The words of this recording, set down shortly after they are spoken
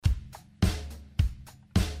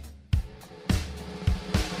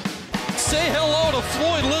say hello to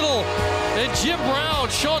Floyd Little and Jim Brown.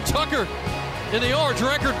 Sean Tucker in the Orange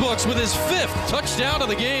record books with his 5th touchdown of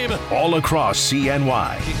the game. All across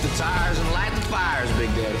CNY. Kick the tires and light the fires, Big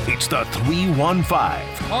Daddy. It's the 3-1-5.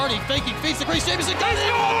 Hardy faking, feeds the Grace Jameson. He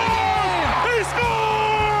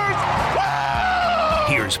scores!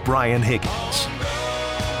 Woo! Here's Brian Higgins.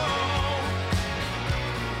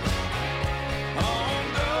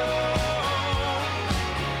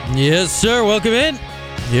 Yes, sir. Welcome in.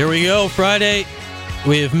 Here we go. Friday.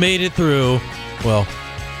 We have made it through. Well,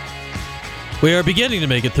 we are beginning to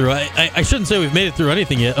make it through. I shouldn't say we've made it through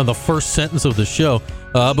anything yet on the first sentence of the show,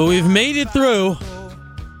 but we've made it through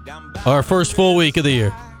our first full week of the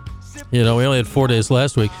year. You know, we only had 4 days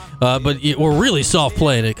last week, but we're really soft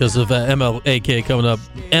playing it because of MLK coming up.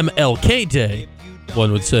 MLK Day,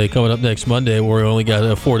 one would say, coming up next Monday, where we only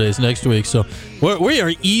got 4 days next week. So we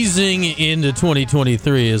are easing into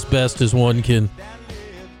 2023 as best as one can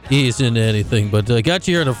ease into anything. But got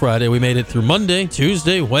you here on a Friday. We made it through Monday,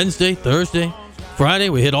 Tuesday, Wednesday, Thursday, Friday.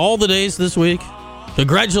 We hit all the days this week.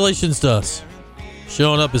 Congratulations to us.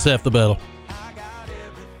 Showing up is half the battle.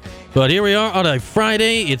 But here we are on a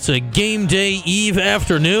Friday. It's a game day eve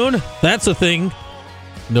afternoon. That's a thing.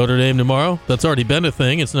 Notre Dame tomorrow. That's already been a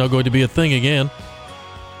thing. It's now going to be a thing again.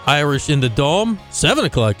 Irish in the Dome. 7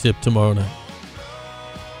 o'clock tip tomorrow night.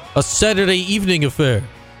 A Saturday evening affair.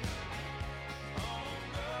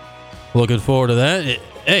 Looking forward to that.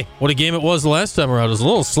 Hey, what a game it was the last time around. It was a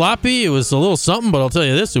little sloppy. It was a little something, but I'll tell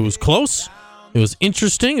you this. It was close. It was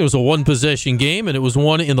interesting. It was a one-possession game, and it was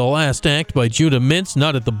won in the last act by Judah Mintz,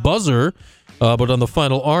 not at the buzzer, but on the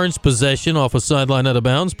final Orange possession off a sideline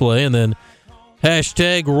out-of-bounds play. And then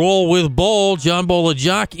hashtag roll with Bowl, John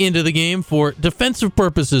Bolajak into the game for defensive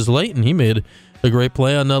purposes late, and he made a great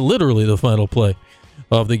play on literally the final play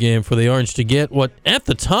of the game for the Orange to get what, at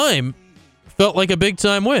the time, felt like a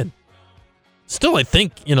big-time win. Still, I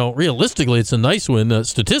think, realistically, it's a nice win.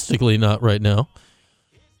 Statistically, not right now.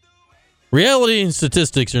 Reality and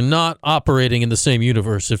statistics are not operating in the same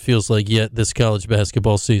universe, it feels like, yet this college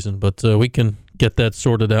basketball season. But we can get that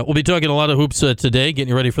sorted out. We'll be talking a lot of hoops today, getting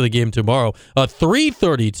you ready for the game tomorrow.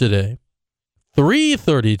 3:30 today.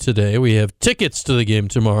 3:30 today. We have tickets to the game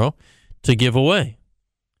tomorrow to give away.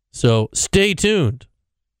 So stay tuned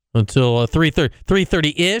until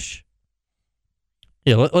 3:30-ish.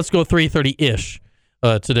 Yeah, let's go 3:30-ish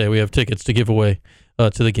today. We have tickets to give away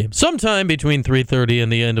to the game. Sometime between 3:30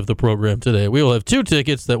 and the end of the program today, we will have 2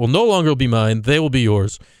 tickets that will no longer be mine. They will be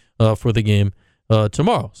yours for the game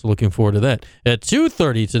tomorrow. So looking forward to that. At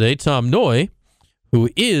 2:30 today, Tom Noy, who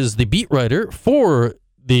is the beat writer for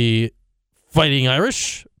the Fighting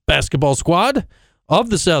Irish basketball squad of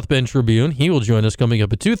the South Bend Tribune, he will join us coming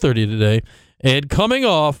up at 2:30 today. And coming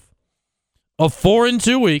off a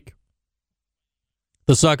 4-2 week,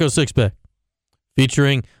 the Sacco Six-Pack,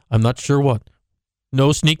 featuring, I'm not sure what.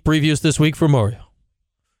 No sneak previews this week for Mario.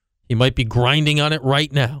 He might be grinding on it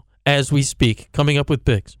right now as we speak, coming up with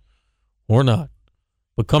picks. Or not.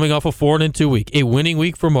 But coming off a 4-2 week, a winning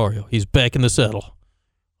week for Mario. He's back in the saddle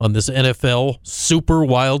on this NFL Super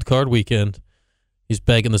Wild Card weekend. He's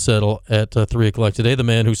back in the saddle at 3 o'clock today. The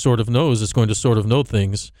man who sort of knows is going to sort of know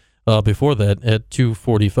things before that at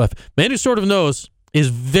 2:45. Man who sort of knows is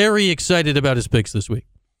very excited about his picks this week.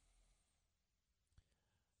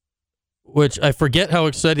 Which I forget how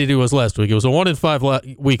excited he was last week. It was a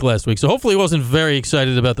 1-5 week last week, so hopefully he wasn't very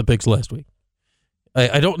excited about the picks last week.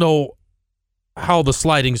 I don't know how the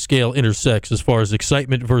sliding scale intersects as far as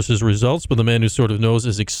excitement versus results, but the man who sort of knows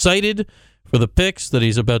is excited for the picks that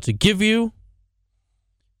he's about to give you,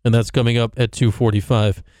 and that's coming up at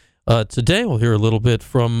 2:45 today. We'll hear a little bit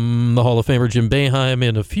from the Hall of Famer Jim Boeheim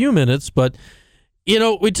in a few minutes, but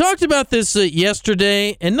we talked about this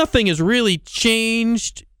yesterday, and nothing has really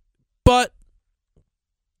changed. But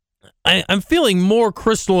I'm feeling more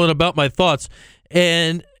crystalline about my thoughts,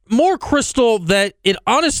 and more crystal that it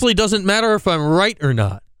honestly doesn't matter if I'm right or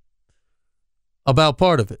not about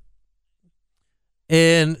part of it.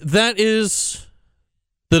 And that is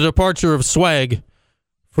the departure of Swag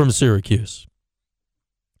from Syracuse.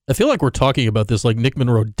 I feel like we're talking about this like Nick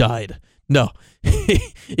Monroe died. No,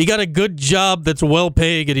 he got a good job that's well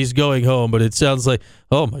paying and he's going home, but it sounds like,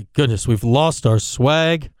 oh my goodness, we've lost our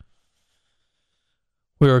Swag.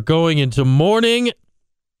 We are going into mourning.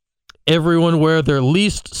 Everyone wear their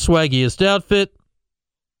least swaggiest outfit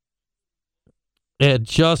and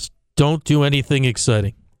just don't do anything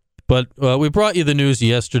exciting. But we brought you the news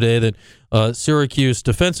yesterday that Syracuse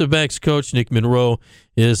defensive backs coach Nick Monroe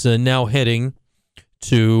is now heading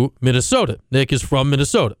to Minnesota. Nick is from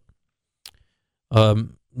Minnesota.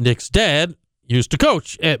 Nick's dad used to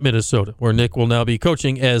coach at Minnesota, where Nick will now be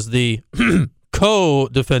coaching as the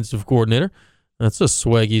co-defensive coordinator. That's a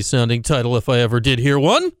swaggy-sounding title if I ever did hear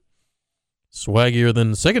one. Swaggier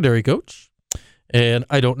than secondary coach. And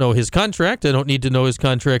I don't know his contract. I don't need to know his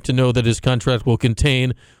contract to know that his contract will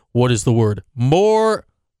contain, what is the word? More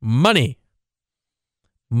money.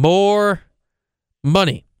 More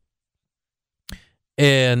money.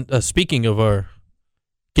 And speaking of our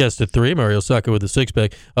guest at 3, Mario Sacco with the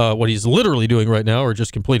six-pack, what he's literally doing right now, or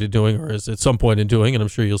just completed doing, or is at some point in doing, and I'm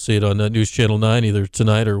sure you'll see it on News Channel 9 either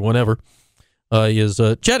tonight or whenever, he is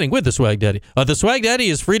chatting with the Swag Daddy. The Swag Daddy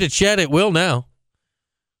is free to chat at will now.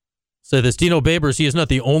 Say this, Dino Babers, he is not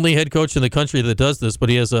the only head coach in the country that does this, but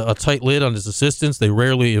he has a tight lid on his assistants. They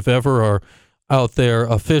rarely, if ever, are out there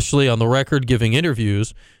officially on the record giving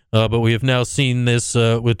interviews. But we have now seen this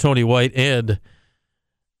with Tony White and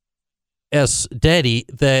S. Daddy,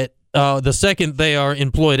 that the second they are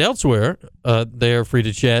employed elsewhere, they are free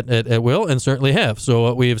to chat at will, and certainly have.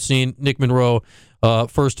 So we have seen Nick Monroe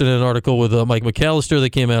first in an article with Mike McAllister that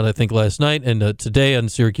came out, I think, last night, and today on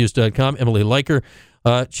Syracuse.com, Emily Leiker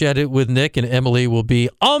chatted with Nick, and Emily will be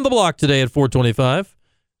on the block today at 4:25.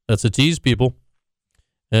 That's a tease, people.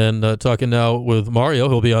 And talking now with Mario,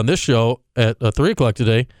 he'll be on this show at 3 o'clock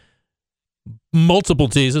today. Multiple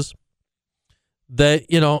teases that,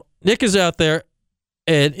 Nick is out there,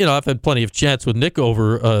 and, I've had plenty of chats with Nick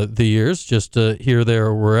over the years, just here, there,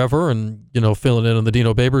 or wherever, and, filling in on the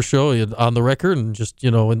Dino Babers show on the record and just,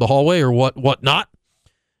 in the hallway or whatnot.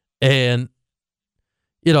 And,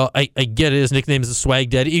 I get it. His nickname is the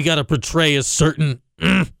Swag Daddy. You got to portray a certain,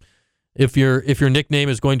 if your nickname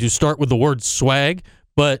is going to start with the word swag,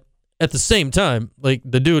 but at the same time, like,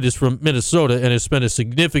 the dude is from Minnesota and has spent a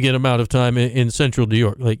significant amount of time in central New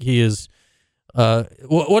York. Like, he is,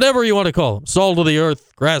 whatever you want to call him, salt of the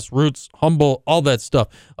earth, grassroots, humble, all that stuff.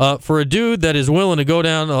 For a dude that is willing to go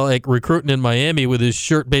down, like, recruiting in Miami with his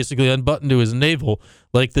shirt basically unbuttoned to his navel,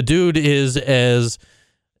 like, the dude is as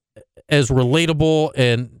relatable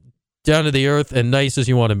and down to the earth and nice as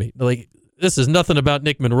you want to meet. Like, this is nothing about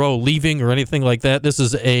Nick Monroe leaving or anything like that. This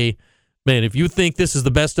is man, if you think this is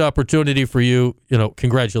the best opportunity for you,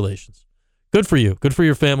 congratulations. Good for you. Good for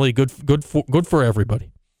your family. Good for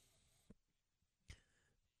everybody.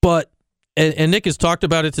 But, and Nick has talked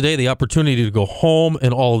about it today, the opportunity to go home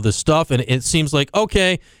and all of this stuff. And it seems like,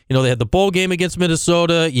 okay, they had the bowl game against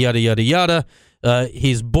Minnesota, yada, yada, yada.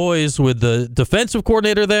 He's boys with the defensive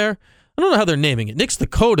coordinator there. I don't know how they're naming it. Nick's the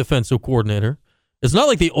co-defensive coordinator. It's not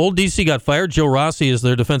like the old DC got fired. Joe Rossi is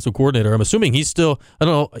their defensive coordinator. I'm assuming he's still, I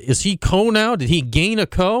don't know, is he co now? Did he gain a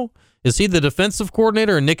co? Is he the defensive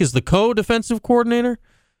coordinator and Nick is the co-defensive coordinator?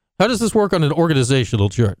 How does this work on an organizational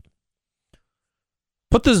chart?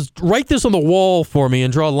 Write this on the wall for me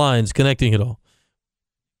and draw lines connecting it all.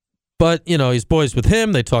 But, he's boys with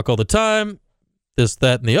him. They talk all the time. This,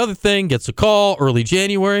 that, and the other thing. Gets a call early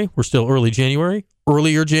January. We're still earlier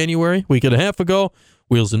January, week and a half ago.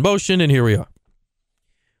 Wheels in motion, and here we are.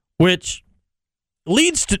 Which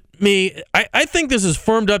leads to me, I think this has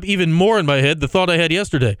firmed up even more in my head, the thought I had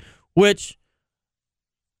yesterday, which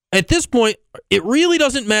at this point, it really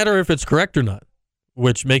doesn't matter if it's correct or not,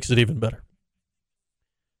 which makes it even better.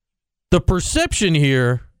 The perception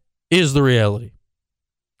here is the reality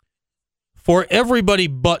for everybody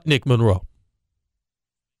but Nick Monroe.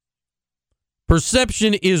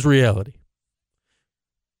 Perception is reality.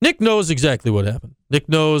 Nick knows exactly what happened. Nick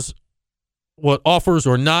knows what offers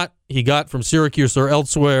or not he got from Syracuse or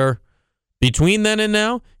elsewhere between then and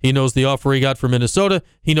now. He knows the offer he got from Minnesota.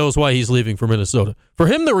 He knows why he's leaving for Minnesota. For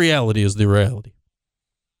him, the reality is the reality.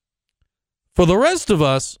 For the rest of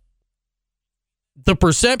us, the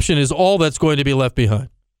perception is all that's going to be left behind.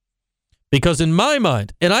 Because in my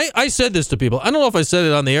mind, and I said this to people, I don't know if I said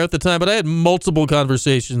it on the air at the time, but I had multiple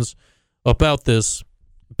conversations about this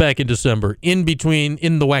back in December, in the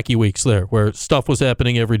wacky weeks there, where stuff was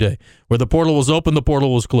happening every day, where the portal was open, the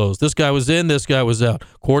portal was closed. This guy was in, this guy was out.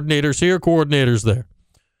 Coordinators here, coordinators there.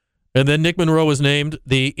 And then Nick Monroe was named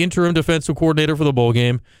the interim defensive coordinator for the bowl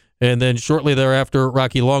game. And then shortly thereafter,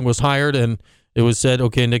 Rocky Long was hired, and it was said,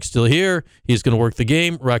 okay, Nick's still here. He's going to work the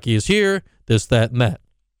game. Rocky is here, this, that, and that.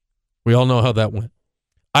 We all know how that went.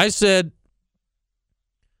 I said,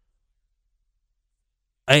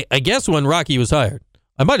 I guess when Rocky was hired,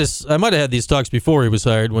 I might have had these talks before he was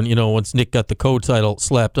hired when, once Nick got the co-title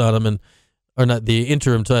slapped on him, or not the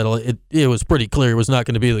interim title, it was pretty clear he was not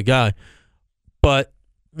going to be the guy. But,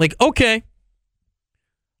 okay,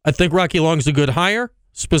 I think Rocky Long's a good hire,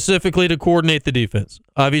 specifically to coordinate the defense.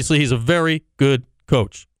 Obviously, he's a very good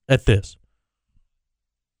coach at this.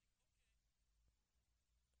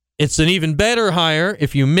 It's an even better hire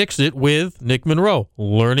if you mix it with Nick Monroe,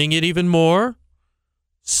 learning it even more.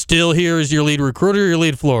 Still here as your lead recruiter, your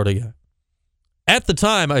lead Florida guy. At the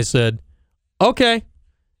time, I said, okay,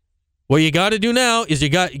 what you got to do now is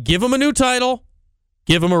give him a new title,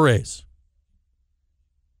 give him a raise.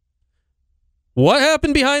 What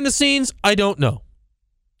happened behind the scenes, I don't know.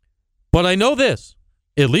 But I know this,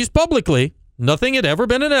 at least publicly, nothing had ever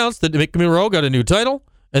been announced that Nick Monroe got a new title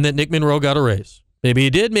and that Nick Monroe got a raise. Maybe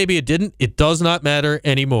he did, maybe it didn't. It does not matter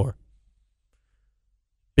anymore.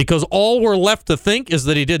 Because all we're left to think is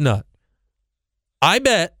that he did not. I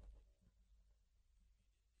bet,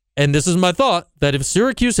 and this is my thought, that if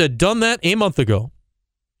Syracuse had done that a month ago,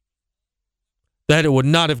 that it would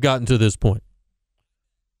not have gotten to this point.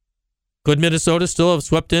 Could Minnesota still have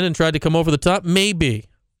swept in and tried to come over the top? Maybe.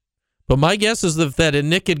 But my guess is that if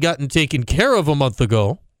Nick had gotten taken care of a month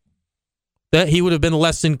ago, that he would have been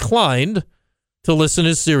less inclined to listen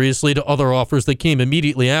as seriously to other offers that came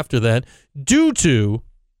immediately after that, due to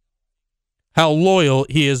how loyal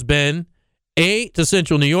he has been, A, to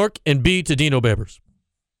Central New York, and B, to Dino Babers.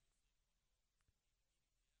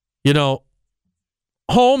 You know,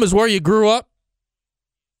 home is where you grew up,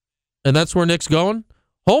 and that's where Nick's going.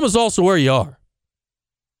 Home is also where you are.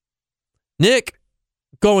 Nick,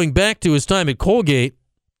 going back to his time at Colgate,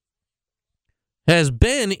 has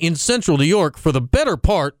been in Central New York for the better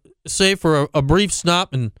part, save for a brief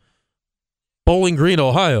stop in Bowling Green,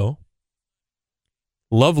 Ohio.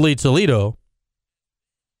 Lovely Toledo.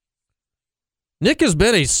 Nick has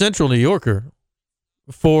been a Central New Yorker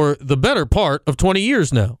for the better part of 20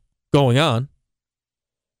 years now, going on.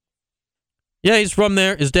 Yeah, he's from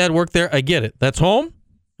there. His dad worked there. I get it. That's home,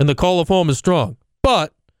 and the call of home is strong.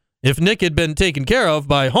 But if Nick had been taken care of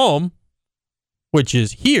by home, which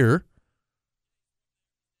is here,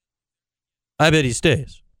 I bet he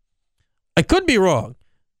stays. I could be wrong,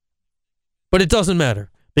 but it doesn't matter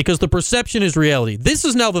because the perception is reality. This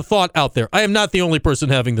is now the thought out there. I am not the only person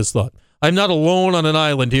having this thought. I'm not alone on an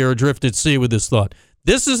island here adrift at sea with this thought.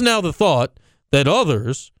 This is now the thought that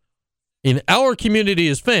others in our community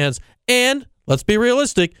as fans, and let's be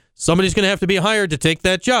realistic, somebody's going to have to be hired to take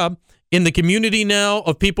that job in the community now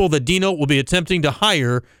of people that Dino will be attempting to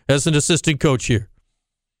hire as an assistant coach here.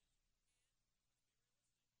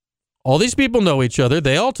 All these people know each other.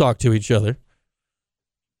 They all talk to each other.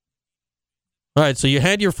 All right, so you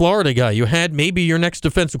had your Florida guy. You had maybe your next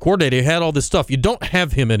defensive coordinator. You had all this stuff. You don't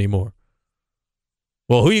have him anymore.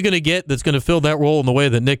 Well, who are you going to get that's going to fill that role in the way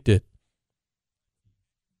that Nick did?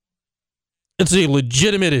 It's a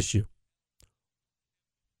legitimate issue.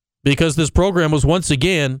 Because this program was once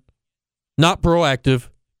again not proactive.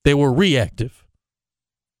 They were reactive.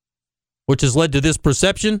 Which has led to this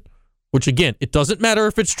perception, which again, it doesn't matter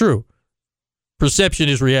if it's true. Perception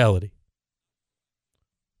is reality.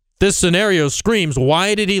 This scenario screams,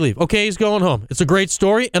 why did he leave? Okay, he's going home. It's a great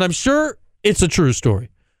story, and I'm sure it's a true story.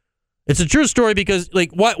 It's a true story because, like,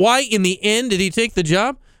 why in the end did he take the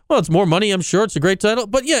job? Well, it's more money, I'm sure. It's a great title.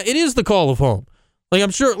 But, yeah, it is the call of home. Like, I'm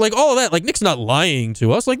sure, like, all of that. Like, Nick's not lying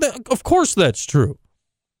to us. Like, that, of course that's true.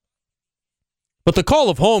 But the call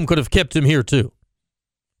of home could have kept him here, too.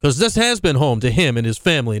 Because this has been home to him and his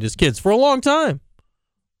family and his kids for a long time.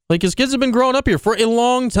 Like, his kids have been growing up here for a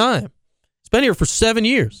long time. He's been here for 7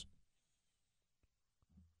 years.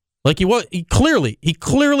 Like, he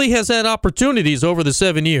clearly has had opportunities over the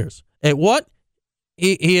 7 years. At what?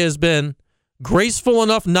 He has been graceful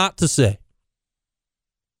enough not to say.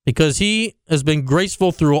 Because he has been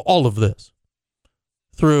graceful through all of this.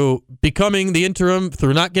 Through becoming the interim,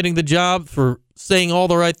 through not getting the job, for saying all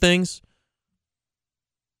the right things.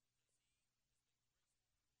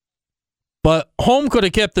 But home could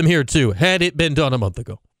have kept them here too, had it been done a month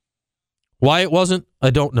ago. Why it wasn't, I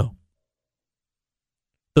don't know.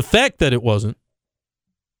 The fact that it wasn't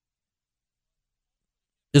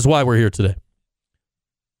is why we're here today.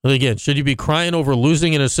 And again, should you be crying over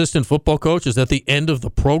losing an assistant football coach? Is that the end of the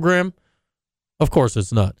program? Of course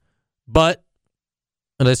it's not. But,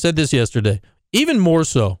 and I said this yesterday, even more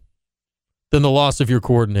so than the loss of your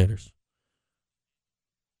coordinators.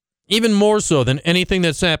 Even more so than anything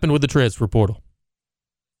that's happened with the transfer portal.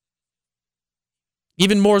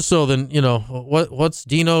 Even more so than, what's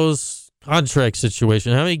Dino's contract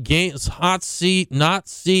situation? How many games, hot seat, not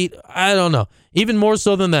seat? I don't know. Even more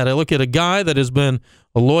so than that, I look at a guy that has been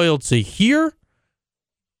a loyal to here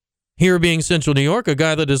being Central New York, a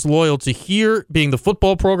guy that is loyal to here being the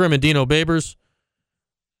football program and Dino Babers,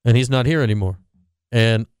 and he's not here anymore.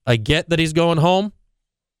 And I get that he's going home,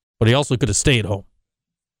 but he also could have stayed home.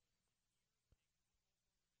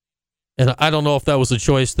 And I don't know if that was a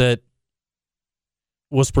choice that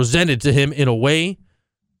was presented to him in a way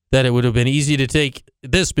that it would have been easy to take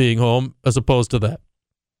this being home as opposed to that.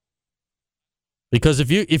 Because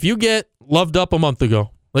if you get loved up a month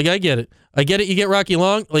ago, like I get it. You get Rocky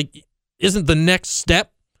Long, like isn't the next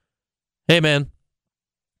step, hey man,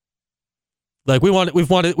 like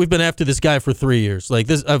we've been after this guy for 3 years. Like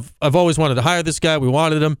this, I've always wanted to hire this guy. We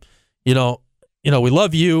wanted him. We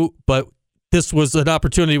love you, but this was an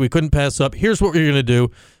opportunity we couldn't pass up. Here's what we're going to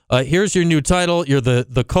do. Here's your new title. You're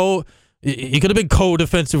you could have been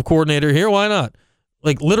co-defensive coordinator here. Why not?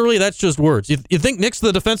 Like, literally, that's just words. You think Nick's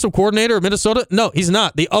the defensive coordinator of Minnesota? No, he's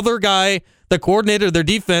not. The other guy that coordinated their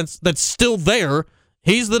defense that's still there,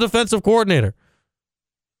 he's the defensive coordinator.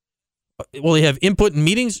 Will he have input in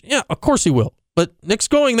meetings? Yeah, of course he will. But Nick's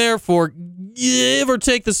going there for give or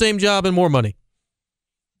take the same job and more money.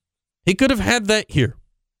 He could have had that here.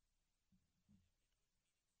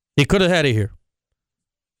 He could have had it here.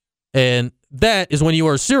 And that is when you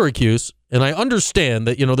are Syracuse, and I understand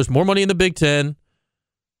that, there's more money in the Big Ten.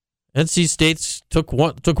 NC State's took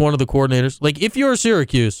one of the coordinators. Like, if you're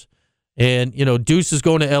Syracuse and, Deuce is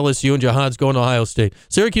going to LSU and Jihad's going to Ohio State,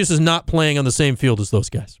 Syracuse is not playing on the same field as those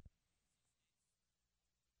guys.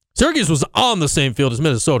 Syracuse was on the same field as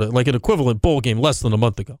Minnesota, like an equivalent bowl game less than a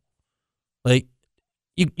month ago. Like,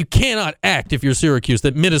 you cannot act if you're Syracuse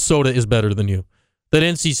that Minnesota is better than you, that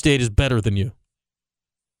NC State is better than you.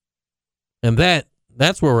 And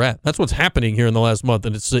that's where we're at. That's what's happening here in the last month,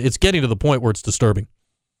 and it's getting to the point where it's disturbing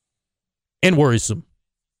and worrisome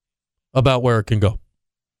about where it can go.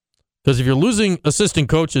 Because if you're losing assistant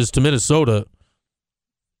coaches to Minnesota,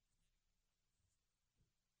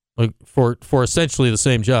 like for essentially the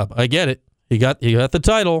same job, I get it. He got the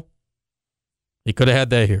title. He could have had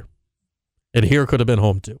that here, and here could have been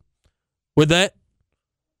home too. With that,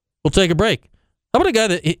 we'll take a break. How about a guy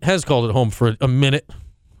that has called it home for a minute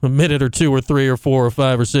or two or three or four or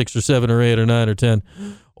five or six or seven or eight or nine or 10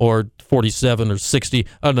 or 47 or 60.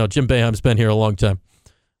 I don't know. Jim Boeheim's been here a long time.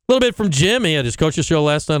 A little bit from Jim. He had his coach's show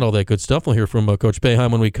last night, all that good stuff. We'll hear from Coach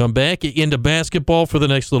Boeheim when we come back. Into basketball for the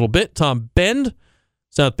next little bit. Tom Bend,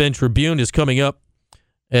 South Bend Tribune, is coming up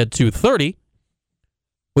at 2:30.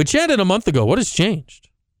 We chatted a month ago. What has changed?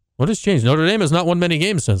 Notre Dame has not won many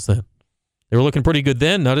games since then. They were looking pretty good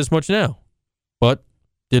then, not as much now. But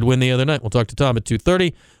did win the other night. We'll talk to Tom at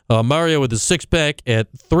 2:30. Mario with his six-pack at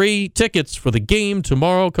 3. Tickets for the game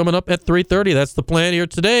tomorrow coming up at 3:30. That's the plan here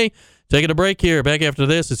today. Taking a break here. Back after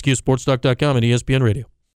this, it's QSportsTalk.com and ESPN Radio.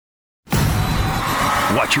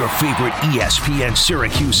 Watch your favorite ESPN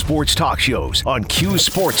Syracuse sports talk shows on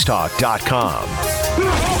QSportsTalk.com.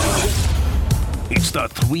 It's the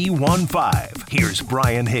 315. Here's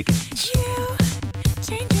Brian Higgins.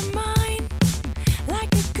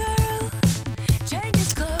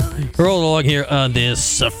 Rolling along here on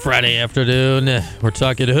this Friday afternoon. We're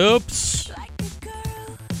talking hoops.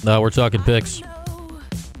 No, we're talking picks.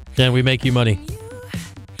 Can we make you money?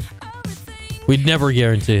 We'd never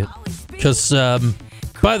guarantee it. Because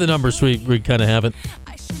by the numbers, we kind of haven't.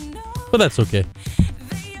 But that's okay.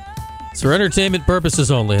 It's for entertainment purposes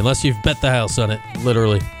only, unless you've bet the house on it,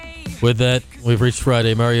 literally. With that, we've reached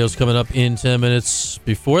Friday. Mario's coming up in 10 minutes.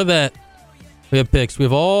 Before that, we have picks. We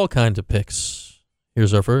have all kinds of picks.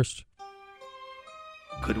 Here's our first.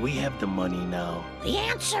 Could we have the money now? The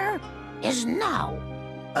answer is no.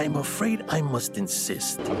 I'm afraid I must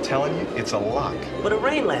insist. I'm telling you, it's a lock. But it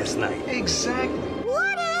rained last night. Exactly.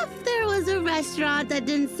 What if there was a restaurant that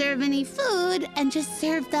didn't serve any food and just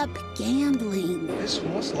served up gambling? This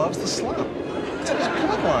horse loves the slop. It's in his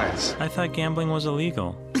bloodlines. I thought gambling was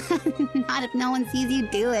illegal. Not if no one sees you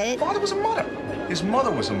do it. Father was a mother. His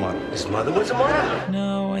mother was a mother. His mother was a mother.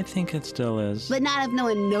 No, I think it still is. But not if no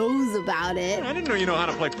one knows about it. I didn't know you know how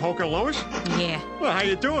to play poker, Lois. Yeah. Well, how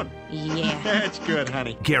you doing? Yeah. That's good,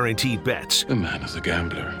 honey. Guaranteed bets. The man is a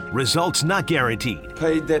gambler. Results not guaranteed.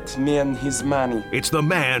 Pay that man his money. It's the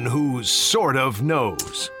man who sort of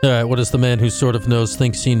knows. All right, what does the man who sort of knows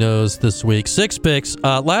thinks he knows this week? 6 picks.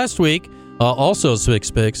 Last week, also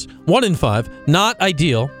 6 picks. 1 in 5. Not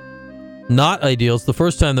ideal. Not ideal. It's the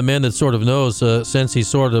first time the man that sort of knows since he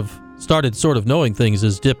started knowing things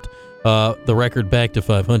has dipped the record back to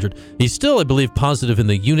 500. He's still, I believe, positive in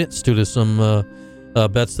the units due to some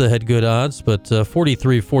bets that had good odds, but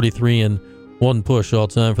 43 and 1 push all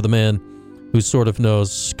time for the man who sort of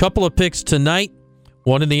knows. Couple of picks tonight.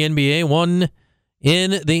 1 in the NBA, 1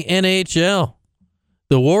 in the NHL.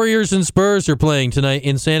 The Warriors and Spurs are playing tonight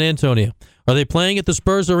in San Antonio. Are they playing at the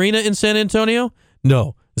Spurs Arena in San Antonio?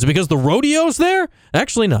 No. Is it because the rodeo's there?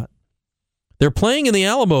 Actually not. They're playing in the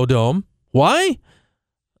Alamo Dome. Why?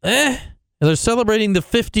 And they're celebrating the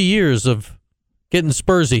 50 years of getting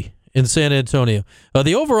Spursy in San Antonio.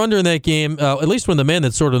 The over-under in that game, at least when the man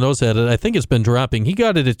that sort of knows had it, I think it's been dropping. He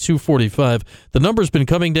got it at 245. The number's been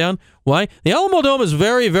coming down. Why? The Alamo Dome is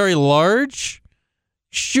very, very large.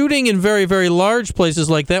 Shooting in very, very large places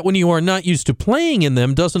like that when you are not used to playing in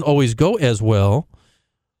them doesn't always go as well.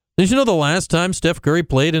 Did you know the last time Steph Curry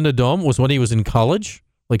played in a dome was when he was in college?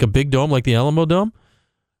 Like a big dome like the Alamo Dome?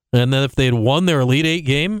 And then if they had won their Elite Eight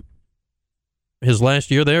game his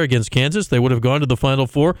last year there against Kansas, they would have gone to the Final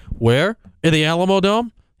Four. Where? In the Alamo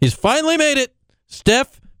Dome? He's finally made it.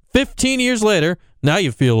 Steph, 15 years later, now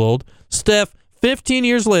you feel old. Steph, 15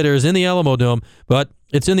 years later, is in the Alamo Dome, but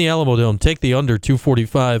it's in the Alamo Dome. Take the under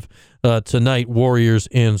 245 tonight, Warriors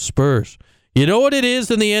and Spurs. You know what it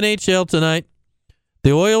is in the NHL tonight?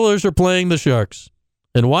 The Oilers are playing the Sharks.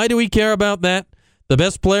 And why do we care about that? The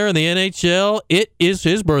best player in the NHL, it is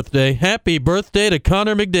his birthday. Happy birthday to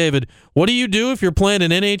Connor McDavid. What do you do if you're playing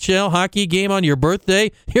an NHL hockey game on your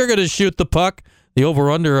birthday? You're going to shoot the puck. The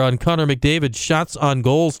over-under on Connor McDavid's shots on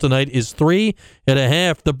goals tonight is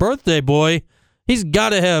 3.5. The birthday boy, he's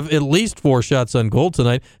got to have at least 4 shots on goal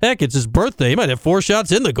tonight. Heck, it's his birthday. He might have 4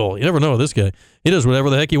 shots in the goal. You never know with this guy. He does whatever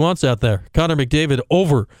the heck he wants out there. Connor McDavid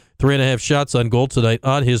over 3.5 shots on goal tonight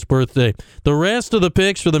on his birthday. The rest of the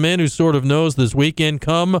picks for the man who sort of knows this weekend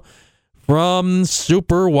come from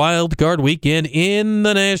Super Wild Card Weekend in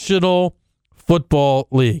the National Football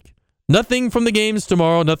League. Nothing from the games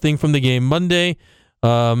tomorrow, nothing from the game Monday.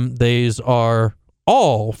 These are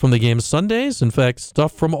all from the game Sundays. In fact,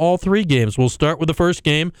 stuff from all 3 games. We'll start with the first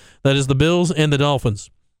game. That is the Bills and the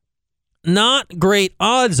Dolphins. Not great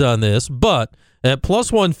odds on this, but at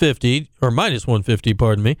plus 150, or minus 150,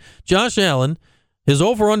 pardon me, Josh Allen, his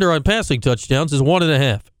over-under on passing touchdowns is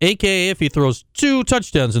 1.5. A.k.a. if he throws 2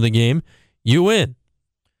 touchdowns in the game, you win.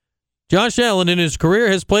 Josh Allen in his career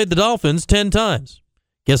has played the Dolphins 10 times.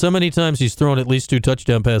 Guess how many times he's thrown at least 2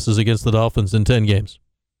 touchdown passes against the Dolphins in 10 games?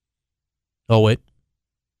 Oh, wait.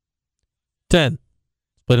 10.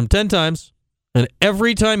 Played them 10 times, and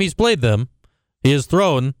every time he's played them, he has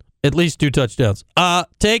thrown at least 2 touchdowns.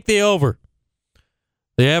 Take the over.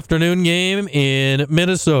 The afternoon game in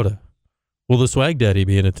Minnesota. Will the Swag Daddy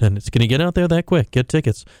be in attendance? Can he get out there that quick? Get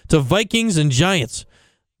tickets to Vikings and Giants.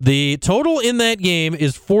 The total in that game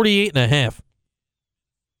is 48.5.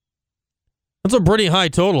 That's a pretty high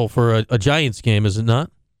total for a Giants game, is it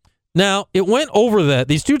not? Now, it went over that.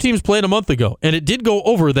 These 2 teams played a month ago, and it did go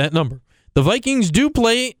over that number. The Vikings do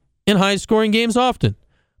play in high-scoring games often.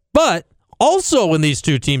 But also when these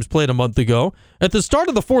 2 teams played a month ago, at the start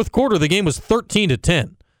of the fourth quarter, the game was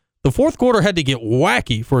 13-10. The fourth quarter had to get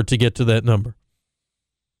wacky for it to get to that number.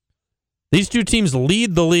 These 2 teams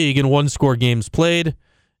lead the league in one-score games played.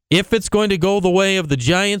 If it's going to go the way of the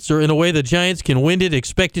Giants, or in a way the Giants can win it,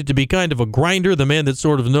 expect it to be kind of a grinder. The man that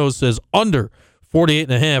sort of knows says under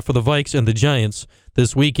 48.5 for the Vikes and the Giants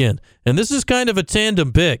this weekend. And this is kind of a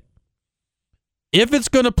tandem pick. If it's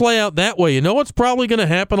going to play out that way, you know what's probably going to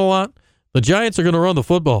happen a lot? The Giants are going to run the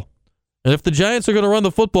football. And if the Giants are going to run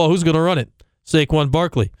the football, who's going to run it? Saquon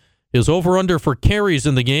Barkley. His over-under for carries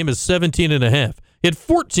in the game is 17.5. He had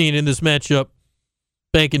 14 in this matchup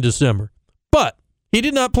back in December. But he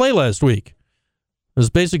did not play last week. It was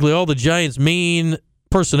basically all the Giants' main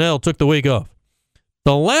personnel took the week off.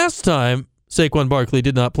 The last time Saquon Barkley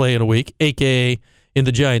did not play in a week, a.k.a. in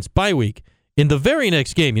the Giants' bye week, in the very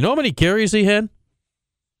next game, you know how many carries he had?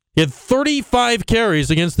 He had 35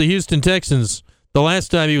 carries against the Houston Texans the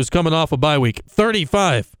last time he was coming off a bye week.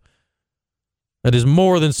 35. That is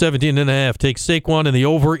more than 17.5. Take Saquon and the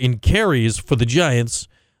over in carries for the Giants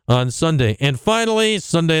on Sunday. And finally,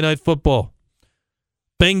 Sunday Night Football.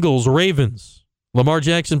 Bengals, Ravens. Lamar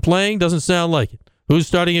Jackson playing? Doesn't sound like it. Who's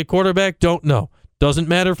starting at quarterback? Don't know. Doesn't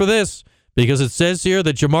matter for this, because it says here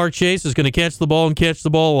that Jamar Chase is going to catch the ball and catch the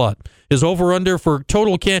ball a lot. His over-under for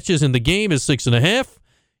total catches in the game is 6.5.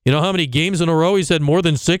 You know how many games in a row he's had more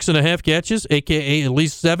than 6.5 catches, a.k.a. at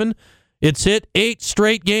least 7? It's hit 8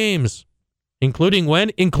 straight games, including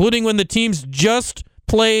when? Including when the teams just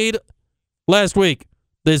played last week.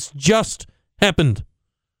 This just happened.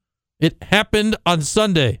 It happened on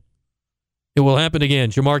Sunday. It will happen again.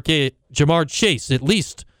 Jamar Chase, at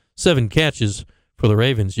least 7 catches for the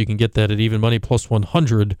Ravens. You can get that at even money plus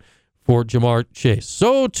 100 for Jamar Chase.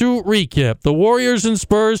 So to recap, the Warriors and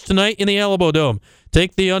Spurs tonight in the Alamo Dome.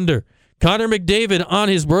 Take the under. Connor McDavid on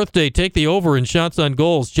his birthday. Take the over in shots on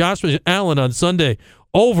goals. Josh Allen on Sunday.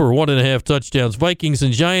 Over 1.5 touchdowns. Vikings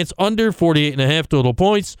and Giants under 48.5 total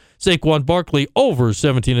points. Saquon Barkley over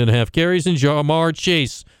 17.5 carries. And Jamar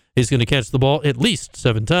Chase is going to catch the ball at least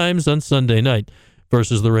 7 times on Sunday night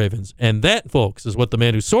versus the Ravens. And that, folks, is what the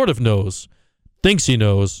man who sort of knows thinks he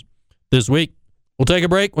knows this week. We'll take a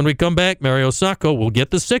break. When we come back, Mario Sacco will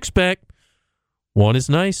get the six-pack. 1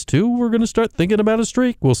 is nice. 2, we're going to start thinking about a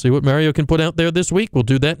streak. We'll see what Mario can put out there this week. We'll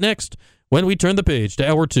do that next when we turn the page to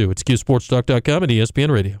Hour 2. It's QSportsTalk.com and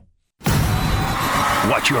ESPN Radio.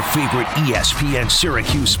 Watch your favorite ESPN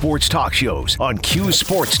Syracuse sports talk shows on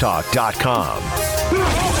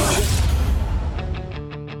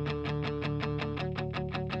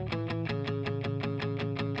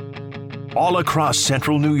QSportsTalk.com. All across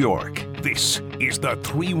central New York, this is the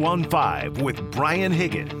 315 with Brian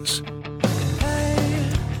Higgins.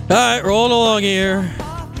 All right, rolling along here.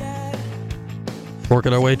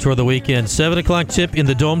 Working our way toward the weekend. 7 o'clock tip in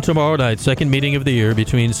the Dome tomorrow night. Second meeting of the year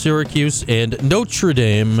between Syracuse and Notre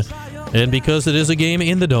Dame. And because it is a game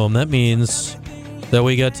in the Dome, that means that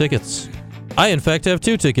we got tickets. I, in fact, have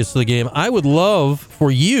 2 tickets to the game. I would love for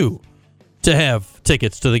you to have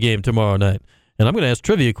tickets to the game tomorrow night. And I'm going to ask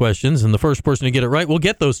trivia questions, and the first person to get it right will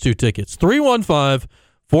get those 2 tickets.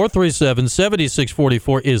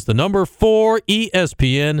 315-437-7644 is the number for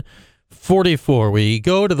ESPN 44. We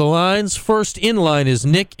go to the lines. First in line is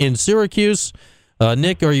Nick in Syracuse.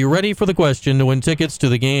 Nick, are you ready for the question to win tickets to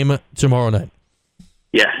the game tomorrow night?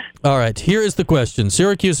 Yes. All right, here is the question.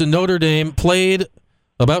 Syracuse and Notre Dame played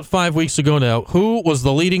about 5 weeks ago now. Who was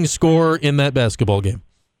the leading scorer in that basketball game?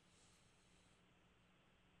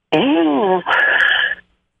 Oh,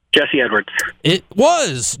 Jesse Edwards. It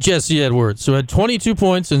was Jesse Edwards, who had 22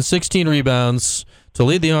 points and 16 rebounds to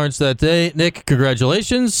lead the Orange that day. Nick,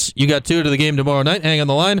 congratulations. You got 2 to the game tomorrow night. Hang on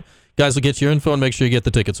the line. Guys will get your info and make sure you get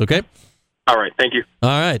the tickets, okay? All right, thank you. All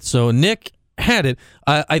right, so Nick had it.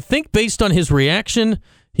 I think based on his reaction,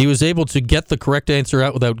 he was able to get the correct answer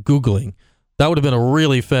out without Googling. That would have been a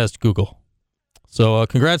really fast Google. So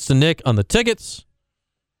congrats to Nick on the tickets.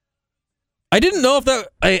 I didn't know if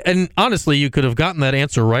and honestly, you could have gotten that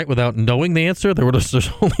answer right without knowing the answer. There's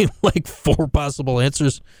only like 4 possible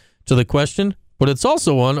answers to the question. But it's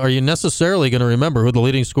also one, are you necessarily going to remember who the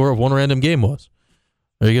leading scorer of one random game was?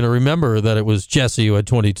 Are you going to remember that it was Jesse who had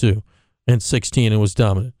 22 and 16 and was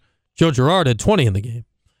dominant? Joe Girard had 20 in the game.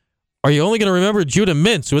 Are you only going to remember Judah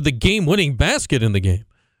Mintz who had the game-winning basket in the game,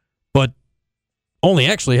 but only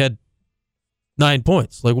actually had 9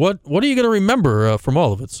 points? Like, what are you going to remember from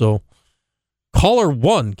all of it? So caller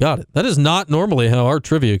 1 got it. That is not normally how our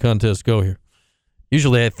trivia contests go here.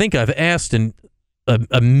 Usually I think I've asked in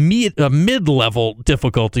a mid-level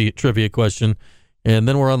difficulty trivia question, and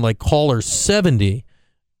then we're on like caller 70,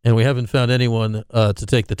 and we haven't found anyone to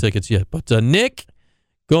take the tickets yet. But Nick,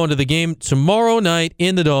 going to the game tomorrow night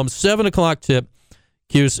in the Dome, 7 o'clock tip,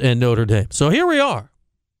 Cuse and Notre Dame. So here we are.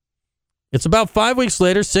 It's about 5 weeks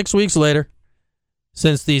later, 6 weeks later,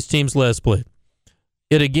 since these teams last played.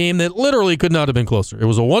 In a game that literally could not have been closer. It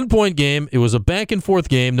was a 1-point game. It was a back-and-forth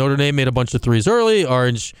game. Notre Dame made a bunch of threes early.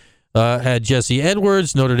 Orange had Jesse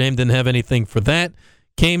Edwards. Notre Dame didn't have anything for that.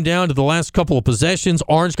 Came down to the last couple of possessions.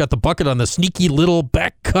 Orange got the bucket on the sneaky little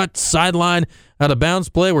back cut sideline out of bounds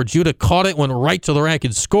play where Judah caught it, went right to the rack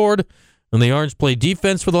and scored. And the Orange played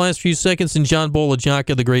defense for the last few seconds, and John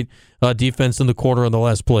Bolajaka, the great defense in the corner on the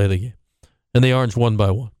last play of the game. And the Orange won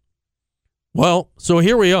by 1. Well, so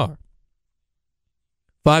here we are.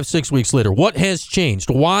 5-6 weeks later. What has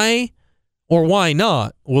changed? Why or why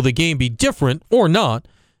not will the game be different or not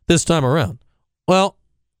this time around? Well,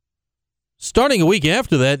 starting a week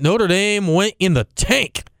after that, Notre Dame went in the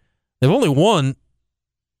tank. They've only won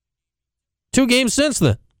 2 games since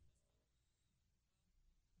then.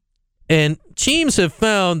 And teams have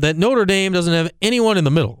found that Notre Dame doesn't have anyone in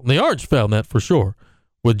the middle. The Orange found that for sure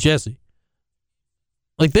with Jesse.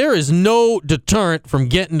 Like, there is no deterrent from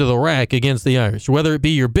getting to the rack against the Irish, whether it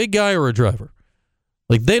be your big guy or a driver.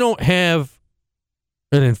 Like, they don't have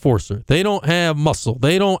an enforcer. They don't have muscle.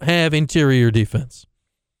 They don't have interior defense.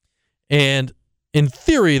 And in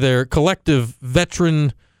theory, their collective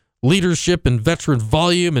veteran leadership and veteran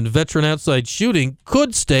volume and veteran outside shooting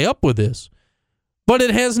could stay up with this. But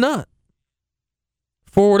it has not,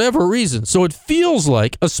 for whatever reason. So it feels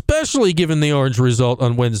like, especially given the Orange result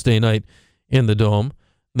on Wednesday night in the Dome,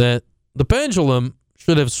 that the pendulum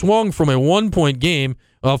should have swung from a 1-point game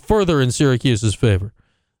further in Syracuse's favor.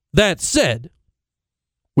 That said,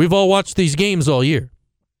 we've all watched these games all year.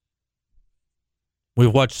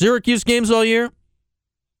 We've watched Syracuse games all year.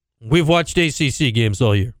 We've watched ACC games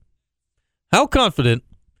all year. How confident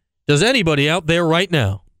does anybody out there right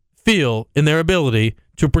now feel in their ability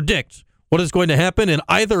to predict what is going to happen in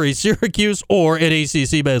either a Syracuse or an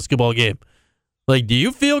ACC basketball game? Like, do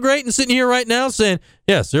you feel great and sitting here right now saying,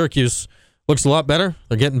 yeah, Syracuse looks a lot better.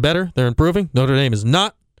 They're getting better. They're improving. Notre Dame is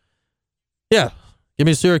not. Yeah, give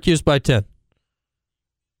me Syracuse by 10.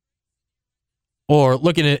 or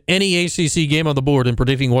looking at any ACC game on the board and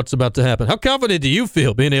predicting what's about to happen. How confident do you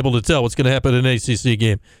feel being able to tell what's going to happen in an ACC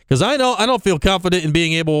game? Because I know I don't feel confident in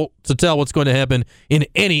being able to tell what's going to happen in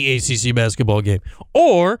any ACC basketball game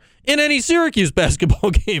or in any Syracuse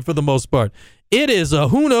basketball game for the most part. It is a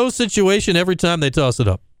who-knows situation every time they toss it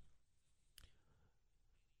up.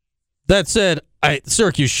 That said,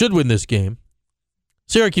 Syracuse should win this game.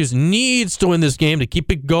 Syracuse needs to win this game to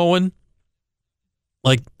keep it going.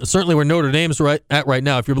 Like, certainly where Notre Dame's at right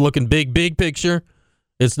now, if you're looking big picture,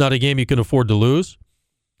 it's not a game you can afford to lose.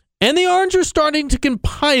 And the Orange are starting to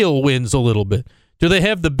compile wins a little bit. Do they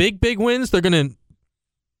have the big wins they're going to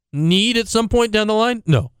need at some point down the line?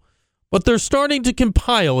 No. But they're starting to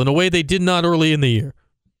compile in a way they did not early in the year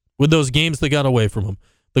with those games that got away from them.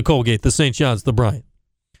 The Colgate, the St. John's, the Bryant.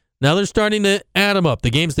 Now they're starting to add them up. The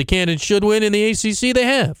games the Cannon should win in the ACC, they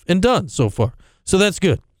have and done so far. So that's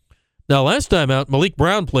good. Now, last time out, Malik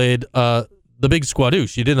Brown played the big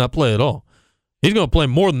squadouche. He did not play at all. He's going to play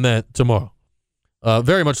more than that tomorrow.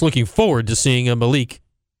 Very much looking forward to seeing Malik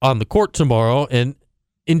on the court tomorrow, and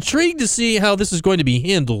intrigued to see how this is going to be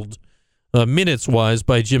handled minutes-wise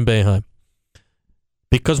by Jim Boeheim.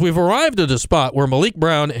 Because we've arrived at a spot where Malik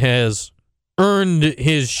Brown has earned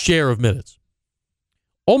his share of minutes,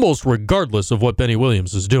 almost regardless of what Benny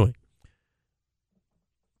Williams is doing.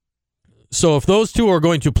 So if those two are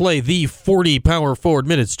going to play the 40 power forward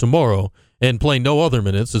minutes tomorrow and play no other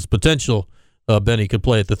minutes, it's potential Benny could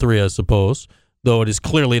play at the 3, I suppose, though it is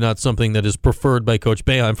clearly not something that is preferred by Coach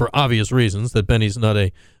Boeheim for obvious reasons, that Benny's not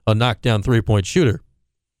a knockdown three-point shooter.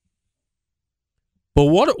 But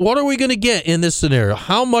what are we going to get in this scenario?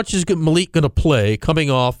 How much is Malik going to play coming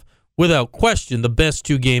off, without question, the best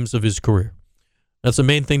 2 games of his career? That's the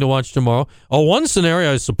main thing to watch tomorrow. One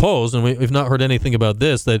scenario, I suppose, and we've not heard anything about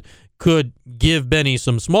this, that could give Benny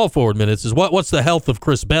some small forward minutes is what's the health of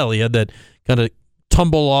Chris Bell? He had that kind of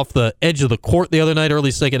tumble off the edge of the court the other night, early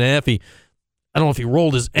second half. I don't know if he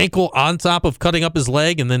rolled his ankle on top of cutting up his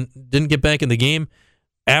leg and then didn't get back in the game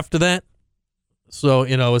after that. So,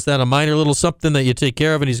 is that a minor little something that you take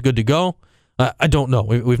care of and he's good to go? I don't know.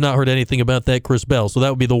 We've not heard anything about that, Chris Bell. So that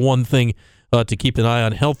would be the one thing to keep an eye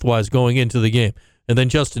on health-wise going into the game. And then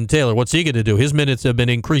Justin Taylor, what's he going to do? His minutes have been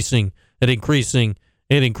increasing and increasing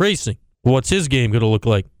and increasing. What's his game going to look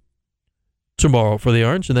like tomorrow for the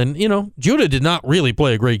Orange? And then, Judah did not really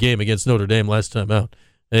play a great game against Notre Dame last time out.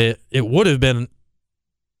 It would have been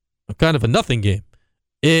a kind of a nothing game,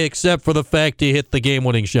 except for the fact he hit the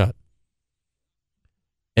game-winning shot.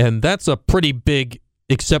 And that's a pretty big,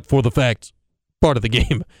 except for the fact, part of the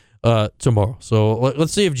game tomorrow. So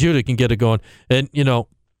let's see if Judah can get it going. And,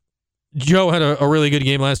 Joe had a really good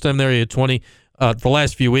game last time there. He had 20. The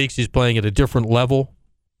last few weeks, he's playing at a different level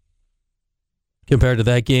compared to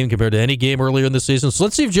that game, compared to any game earlier in the season. So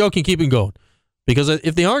let's see if Joe can keep him going. Because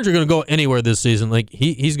if the Orange are going to go anywhere this season,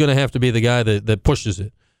 he's going to have to be the guy that pushes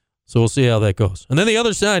it. So we'll see how that goes. And then the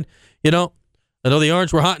other side, I know the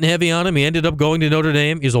Orange were hot and heavy on him. He ended up going to Notre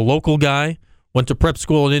Dame. He's a local guy, went to prep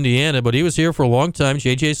school in Indiana, but he was here for a long time.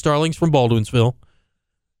 J.J. Starling's from Baldwinsville.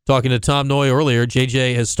 Talking to Tom Noy earlier,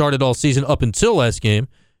 J.J. has started all season up until last game.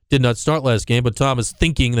 Did not start last game, but Tom is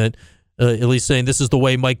thinking that, at least saying this is the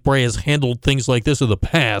way Mike Bray has handled things like this in the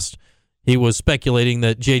past. He was speculating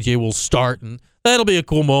that J.J. will start, and that'll be a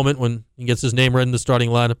cool moment when he gets his name read in the starting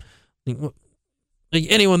lineup. Like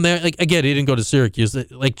anyone there, again, he didn't go to Syracuse.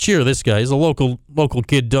 Cheer this guy. He's a local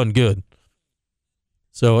kid done good.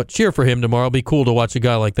 So cheer for him tomorrow. It'll be cool to watch a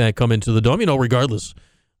guy like that come into the Dome, regardless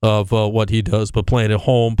of what he does, but playing at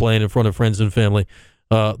home, playing in front of friends and family,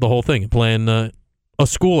 the whole thing, and playing a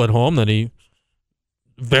school at home that he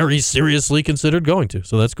very seriously considered going to.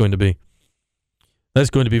 So that's going to be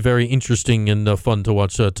very interesting and fun to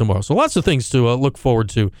watch tomorrow. So lots of things to look forward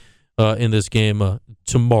to in this game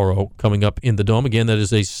tomorrow coming up in the Dome. Again, that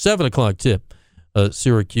is a 7 o'clock tip.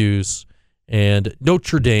 Syracuse and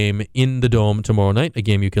Notre Dame in the Dome tomorrow night, a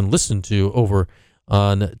game you can listen to over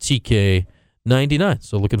on TK 99.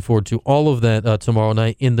 So looking forward to all of that tomorrow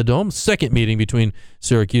night in the Dome. Second meeting between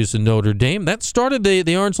Syracuse and Notre Dame. That started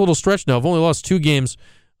the Orange little stretch now. I've only lost 2 games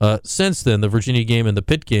since then, the Virginia game and the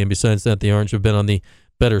Pitt game. Besides that, the Orange have been on the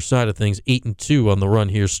better side of things, 8-2 on the run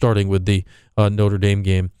here, starting with the Notre Dame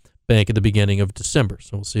game back at the beginning of December.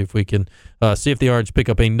 So we'll see if we can see if the Orange pick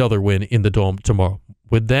up another win in the Dome tomorrow.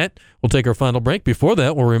 With that, we'll take our final break. Before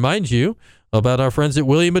that, we'll remind you about our friends at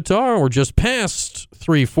William Mattar. We're just past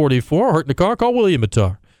 344. Hurt in the car? Call William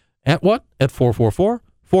Mattar. At what? At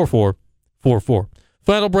 444-4444.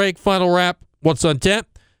 Final break, final wrap. What's on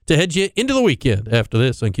tap to head you into the weekend after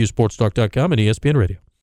this on QSportsTalk.com and ESPN Radio.